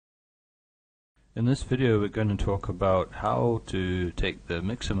In this video we're going to talk about how to take the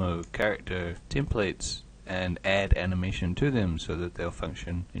Mixamo character templates and add animation to them so that they'll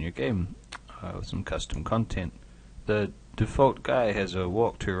function in your game with some custom content. The default guy has a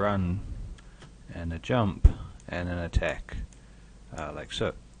walk to run and a jump and an attack like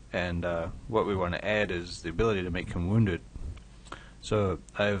so, and what we want to add is the ability to make him wounded. So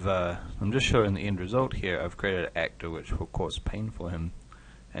I'm just showing the end result here. I've created an actor which will cause pain for him,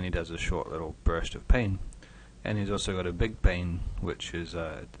 and he does a short little burst of pain, and he's also got a big pain which is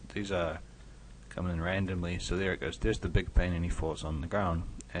these are coming in randomly, so there it goes, there's the big pain, and he falls on the ground,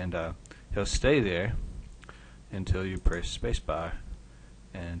 and he'll stay there until you press spacebar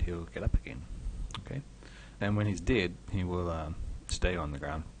and he'll get up again. Okay, and when he's dead he will stay on the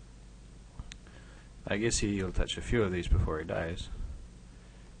ground. I guess he'll touch a few of these before he dies.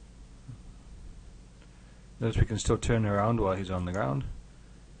 Notice we can still turn around while he's on the ground.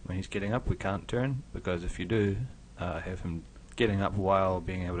 When he's getting up we can't turn, because if you do have him getting up while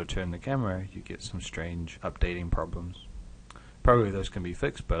being able to turn the camera, you get some strange updating problems. Probably those can be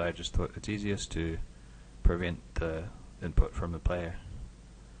fixed, but I just thought it's easiest to prevent the input from the player.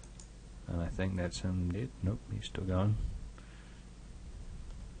 And I think that's him dead. Nope, he's still going.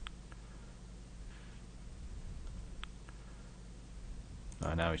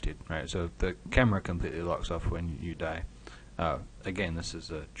 Oh, now he's dead. Right, so the camera completely locks off when you die. Again, this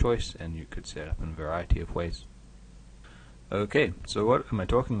is a choice, and you could set up in a variety of ways. Okay, so what am I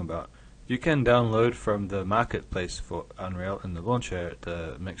talking about? You can download from the marketplace for Unreal in the launcher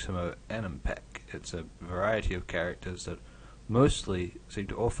the Mixamo Anim Pack. It's a variety of characters that mostly seem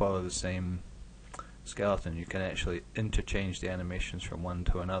to all follow the same skeleton. You can actually interchange the animations from one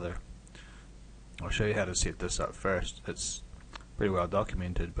to another. I'll show you how to set this up first. It's pretty well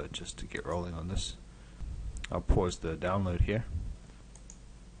documented, but just to get rolling on this, I'll pause the download here.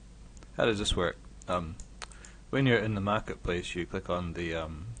 How does this work? When you're in the marketplace, you click on the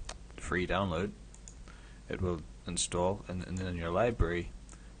free download. It will install, and then in your library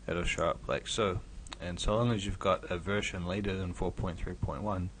it'll show up like so. And so long as you've got a version later than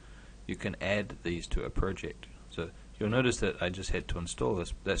 4.3.1, you can add these to a project. So you'll notice that I just had to install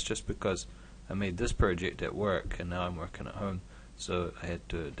this. That's just because I made this project at work and now I'm working at home, so I had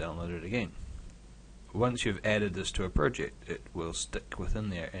to download it again. Once you've added this to a project, it will stick within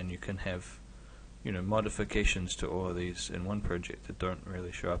there, and you can have modifications to all of these in one project that don't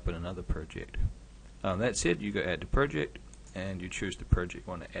really show up in another project. That said, you go add to project and you choose the project you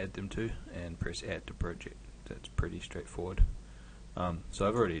want to add them to and press add to project. That's pretty straightforward. So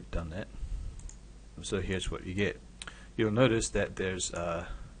I've already done that. So here's what you get. You'll notice that there's a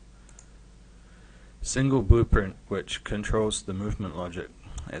single blueprint which controls the movement logic,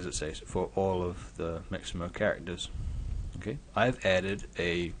 as it says, for all of the Mixamo characters. Okay, I've added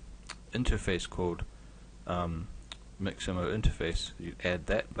a interface called Mixamo interface. You add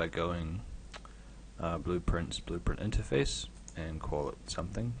that by going blueprints, blueprint interface, and call it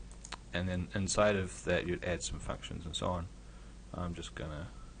something, and then inside of that you'd add some functions and so on. I'm just gonna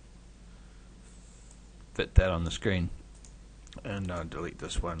fit that on the screen, and delete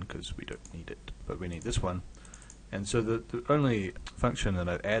this one because we don't need it, but we need this one. And so the only function that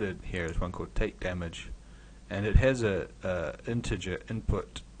I've added here is one called take damage, and it has a integer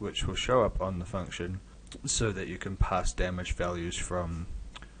input which will show up on the function so that you can pass damage values from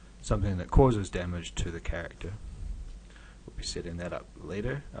something that causes damage to the character. We'll be setting that up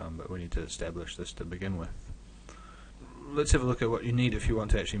later, but we need to establish this to begin with. Let's have a look at what you need if you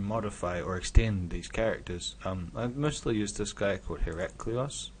want to actually modify or extend these characters. I've mostly used this guy called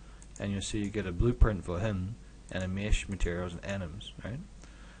Heraclios, and you'll see you get a blueprint for him and a mesh, materials, and anims, right?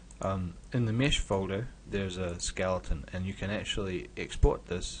 In the mesh folder there's a skeleton, and you can actually export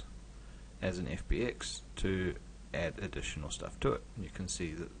this as an FBX to add additional stuff to it. You can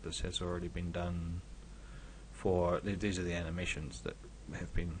see that this has already been done for, these are the animations that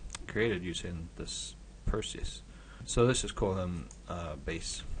have been created using this process. So let's just call them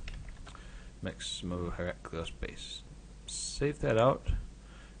base, Mixamo Heraclios base. Save that out,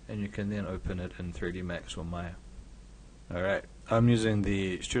 and you can then open it in 3D Max or Maya. Alright, I'm using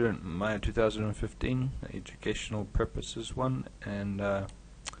the Student Maya 2015 educational purposes one, and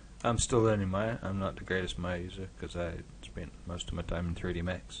I'm still learning Maya. I'm not the greatest Maya user because I spent most of my time in 3D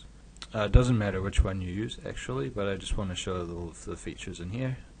Max. It doesn't matter which one you use actually, but I just want to show the features in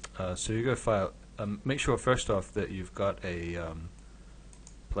here. So you go File, make sure first off that you've got a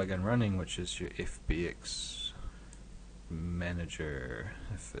plugin running, which is your FBX manager,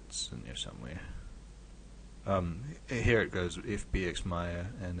 if it's in there somewhere. Here it goes, FBX Maya,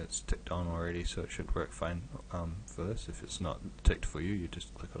 and it's ticked on already, so it should work fine for this. If it's not ticked for you, you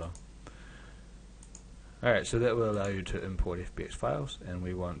just click it on. Alright, so that will allow you to import FBX files, and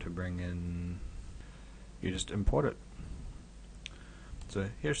we want to bring in, you just import it. So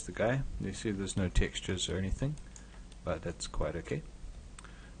here's the guy. You see there's no textures or anything, but that's quite okay.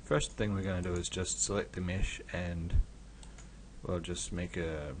 First thing we're going to do is just select the mesh, and we'll just make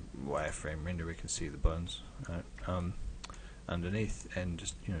a wireframe render. We can see the bones underneath, and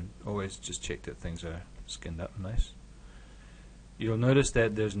just always just check that things are skinned up nice. You'll notice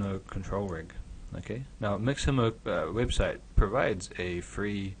that there's no control rig. Okay. Now Mixamo website provides a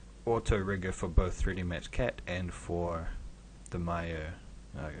free auto rigger for both 3D Max Cat and for the Maya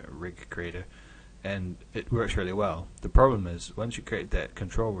rig creator, and it works really well. The problem is once you create that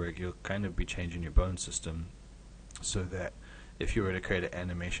control rig, you'll kind of be changing your bone system so that if you were to create an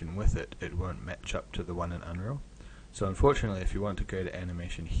animation with it, it won't match up to the one in Unreal. So unfortunately, if you want to create an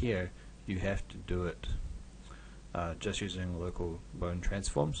animation here, you have to do it just using local bone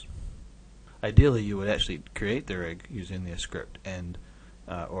transforms. Ideally, you would actually create the rig using their script and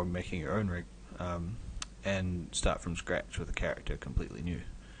or making your own rig and start from scratch with a character completely new.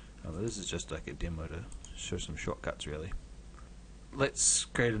 This is just like a demo to show some shortcuts, really. Let's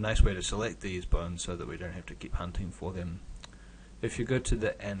create a nice way to select these bones so that we don't have to keep hunting for them. If you go to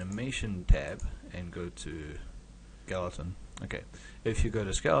the animation tab and go to skeleton, okay, if you go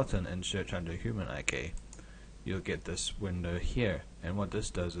to skeleton and search under human IK, you'll get this window here, and what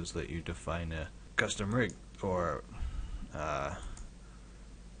this does is let you define a custom rig, or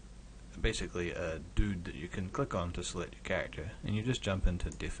basically a dude that you can click on to select your character, and you just jump into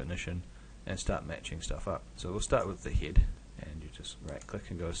definition and start matching stuff up. So we'll start with the head, and you just right click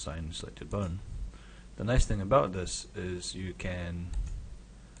and go assign selected bone. The nice thing about this is you can,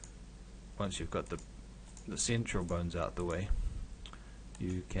 once you've got the central bones out the way,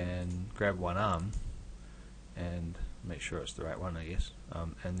 you can grab one arm and make sure it's the right one, I guess,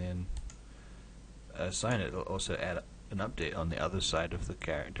 and then assign it. It'll also add an update on the other side of the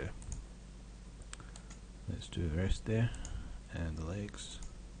character. Let's do the rest there, and the legs.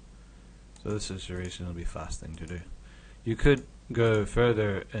 So this is a reasonably fast thing to do. You could go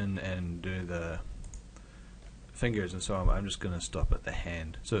further in and do the fingers and so on, but I'm just going to stop at the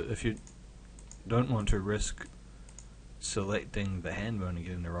hand. So if you don't want to risk selecting the hand bone and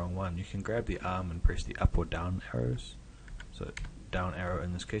getting the wrong one, you can grab the arm and press the up or down arrows. So down arrow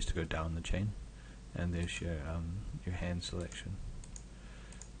in this case to go down the chain, and there's your hand selection.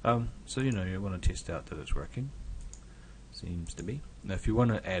 So you want to test out that it's working. Seems to be. Now if you want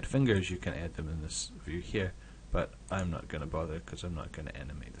to add fingers, you can add them in this view here, but I'm not going to bother because I'm not going to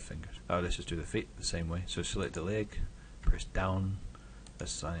animate the fingers. Let's just do the feet the same way. So select the leg, press down,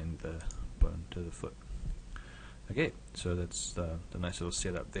 assign the bone to the foot. Okay, so that's the nice little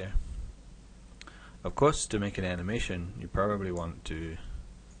setup there. Of course, to make an animation, you probably want to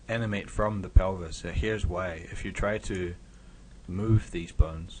animate from the pelvis. So here's why. If you try to move these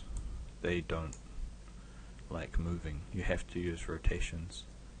bones, they don't like moving. You have to use rotations.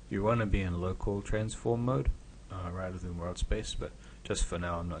 You want to be in local transform mode rather than world space, but just for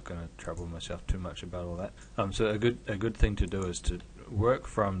now I'm not going to trouble myself too much about all that. So a good thing to do is to work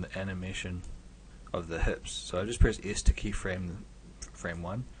from the animation of the hips. So I just press S to keyframe frame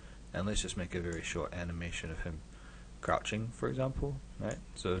 1, and let's just make a very short animation of him crouching, for example. Right.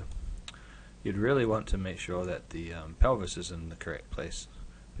 So you'd really want to make sure that the pelvis is in the correct place,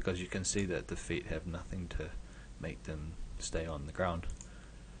 because you can see that the feet have nothing to make them stay on the ground.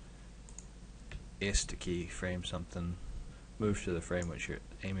 S to keyframe something, move to the frame which you're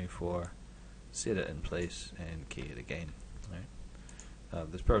aiming for, set it in place, and key it again. Right.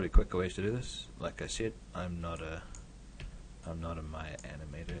 There's probably quicker ways to do this. Like I said, I'm not a Maya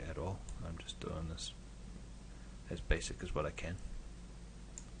animator at all. I'm just doing this as basic as what I can.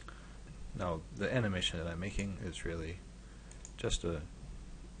 Now the animation that I'm making is really just a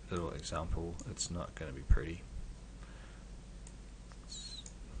little example. It's not going to be pretty. Let's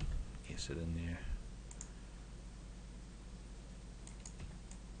guess it in there.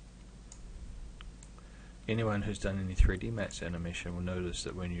 Anyone who's done any 3D Max animation will notice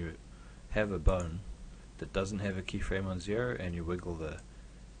that when you have a bone that doesn't have a keyframe on 0 and you wiggle the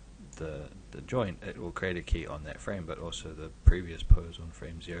joint, it will create a key on that frame, but also the previous pose on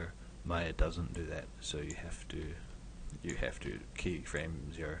frame 0. Maya doesn't do that, so you have to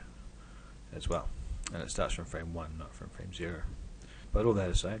keyframe 0 as well, and it starts from frame 1, not from frame 0. But all that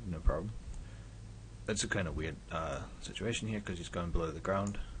aside, no problem. It's a kind of weird situation here because he's going below the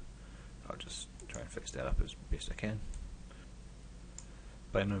ground. I'll just try and fix that up as best I can.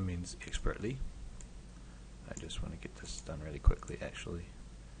 By no means expertly. I just want to get this done really quickly, actually.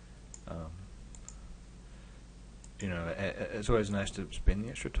 you know, it's always nice to spend the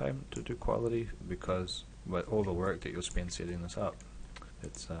extra time to do quality, because with all the work that you'll spend setting this up,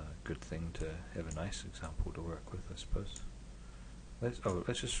 it's a good thing to have a nice example to work with, I suppose.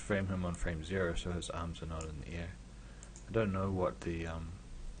 Let's just frame him on frame 0 so his arms are not in the air. I don't know what the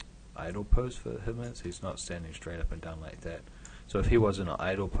idle pose for him is. He's not standing straight up and down like that. So if he was in an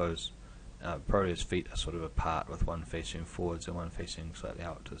idle pose, probably his feet are sort of apart, with one facing forwards and one facing slightly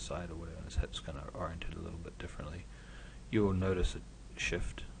out to the side or whatever, and his hips kind of oriented a little bit differently. You will notice a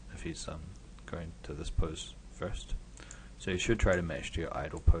shift if he's going to this pose first. So you should try to match to your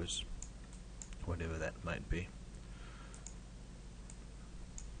idle pose, whatever that might be.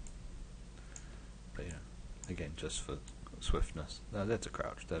 But you know, again, just for swiftness, that's a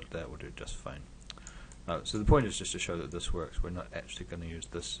crouch. That will do just fine. So the point is just to show that this works. We're not actually going to use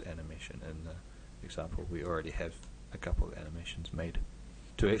this animation in the example. We already have a couple of animations made.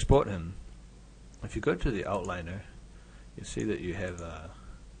 To export him, if you go to the outliner, you see that you have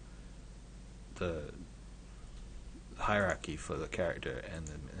the hierarchy for the character and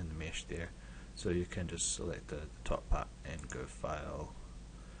the mesh there. So you can just select the top part and go File,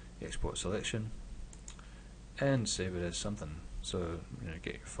 Export Selection, and save it as something. So you know,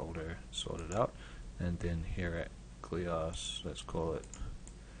 get your folder sorted out, and then here at Cleos, let's call it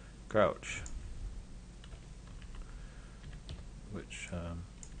Crouch, which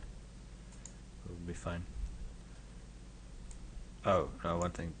will be fine. Oh, no,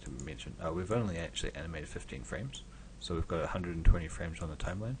 one thing to mention, we've only actually animated 15 frames, so we've got 120 frames on the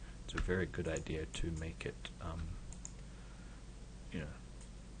timeline. It's a very good idea to make it, you know,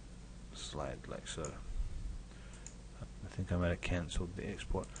 slide like so. I think I might have cancelled the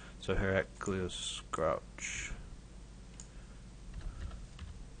export. So Heraclius Crouch,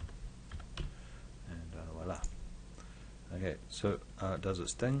 and voila. Okay, so it does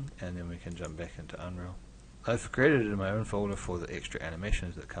its thing, and then we can jump back into Unreal. I've created in my own folder for the extra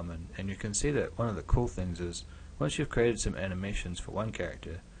animations that come in, and you can see that one of the cool things is, once you've created some animations for one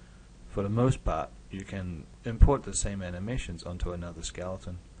character, for the most part you can import the same animations onto another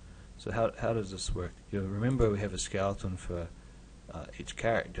skeleton. So how does this work? You'll remember we have a skeleton for each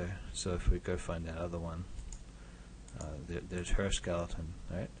character, so if we go find that other one, there's her skeleton,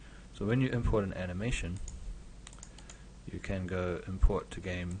 right? So when you import an animation, you can go import to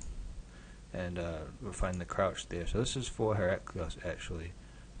game, and we'll find the crouch there. So this is for Heraclius actually,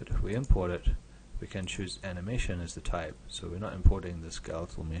 but if we import it, we can choose animation as the type. So we're not importing the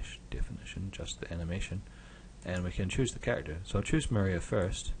skeletal mesh definition, just the animation, and we can choose the character. So I'll choose Maria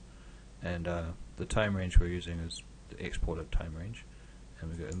first, and the time range we're using is the exported time range, and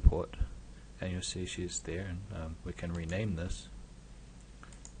we go import, and you'll see she's there, and we can rename this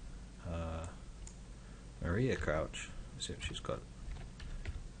Maria Crouch. See if she's got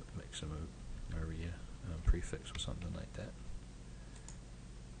Mixamo Maria prefix or something like that,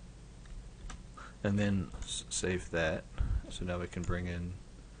 and then save that. So now we can bring in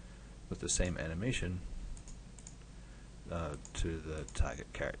with the same animation to the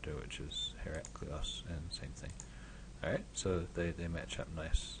target character, which is Heraclius, and same thing. Alright, so they match up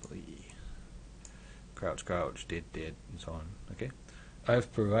nicely. Crouch, crouch, dead, dead, and so on. Okay,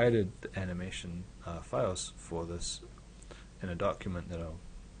 I've provided the animation files for this in a document that I'll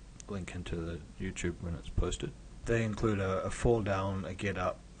link into the YouTube when it's posted. They include a fall down, a get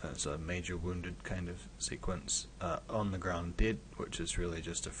up, as a major wounded kind of sequence, on the ground dead, which is really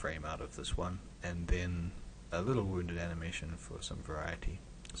just a frame out of this one, and then a little wounded animation for some variety,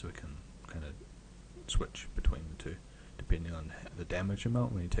 so we can kind of switch between the two depending on the damage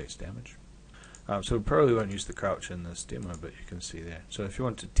amount when he takes damage. So we probably won't use the crouch in this demo, but you can see there. So if you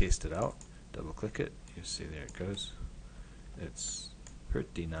want to test it out, double click it, you see there it goes. It's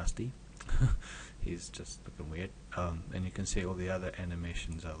pretty nasty. He's just looking weird, and you can see all the other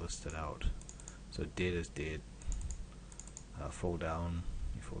animations are listed out. So dead is dead, fall down,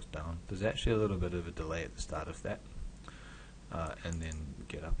 he falls down. There's actually a little bit of a delay at the start of that, and then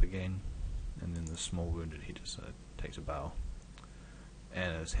get up again, and then the small wounded, he just takes a bow,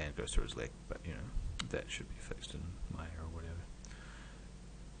 and his hand goes through his leg, but you know, that should be fixed in Maya or whatever.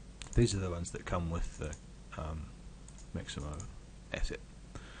 These are the ones that come with the Mixamo asset.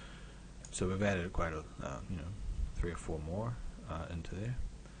 So we've added quite a, 3 or 4 more into there,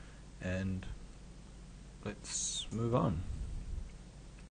 and let's move on.